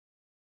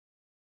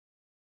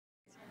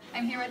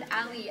I'm here with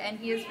Ali, and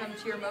he is from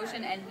Cheer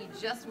Motion, and he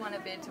just won a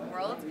bid to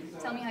Worlds.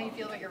 Tell me how you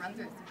feel about your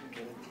run-throughs.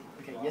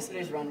 Okay.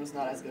 Yesterday's run was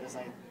not as good as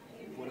I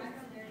would have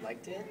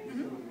liked it,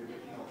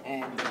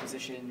 and the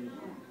position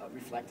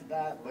reflected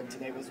that. But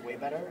today was way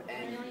better,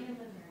 and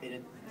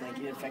it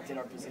affected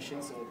our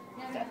position, so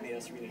that made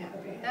us really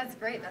happy. That's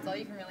great. That's all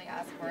you can really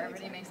ask for. Yeah,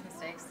 Everybody makes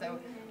mistakes. So,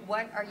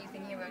 what are you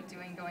thinking about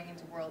doing going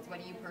into Worlds?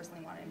 What do you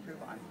personally want to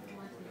improve on?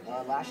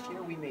 Last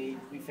year we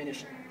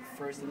finished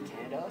first in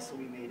Canada, so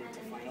we made it to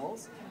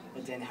finals,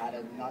 but then had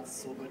a not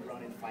so good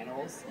run in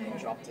finals and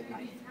dropped to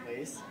 9th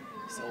place.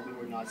 So we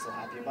were not so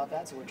happy about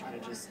that. So we're trying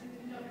to just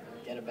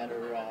get a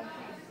better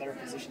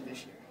position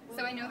this year.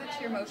 So I know that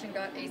Cheer Motion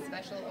got a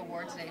special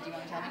award today. Do you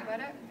want to tell me about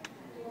it?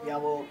 Yeah,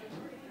 well,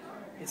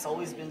 it's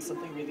always been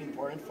something really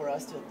important for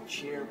us to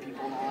cheer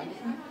people on.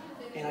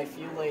 And I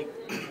feel like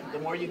the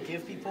more you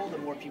give people, the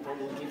more people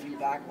will give you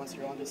back once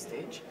you're on the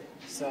stage.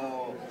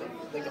 So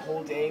the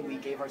whole day we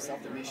gave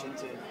ourselves the mission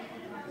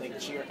to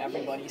cheer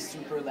everybody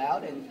super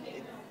loud, and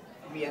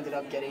we ended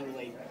up getting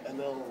a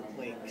little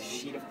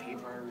sheet of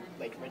paper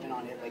written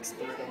on it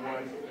Spirit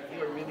Award. We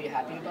were really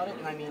happy about it,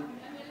 and I mean,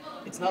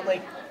 it's not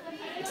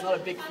a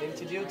big thing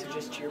to do, to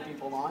just cheer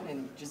people on,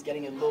 and just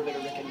getting a little bit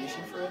of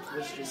recognition for it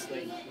was just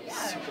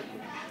super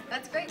cool.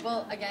 That's great.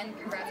 Well, again,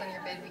 congrats on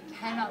your bid. We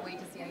cannot wait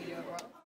to see how you do at World.